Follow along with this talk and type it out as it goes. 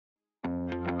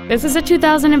This is a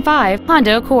 2005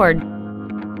 Honda Accord.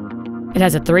 It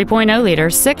has a 3.0-liter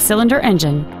six-cylinder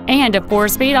engine and a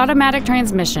four-speed automatic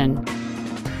transmission.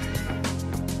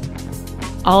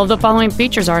 All of the following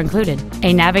features are included: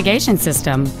 a navigation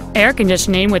system, air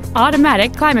conditioning with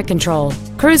automatic climate control,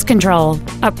 cruise control,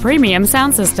 a premium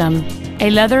sound system, a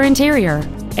leather interior,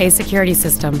 a security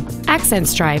system, accent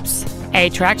stripes, a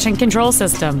traction control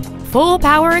system, full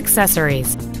power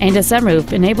accessories, and a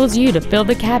sunroof enables you to fill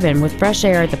the cabin with fresh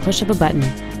air at the push of a button.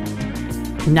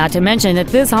 Not to mention that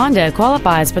this Honda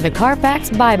qualifies for the Carfax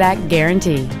buyback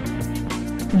guarantee.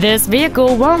 This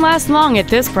vehicle won't last long at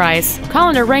this price. Call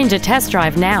and arrange a test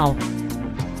drive now.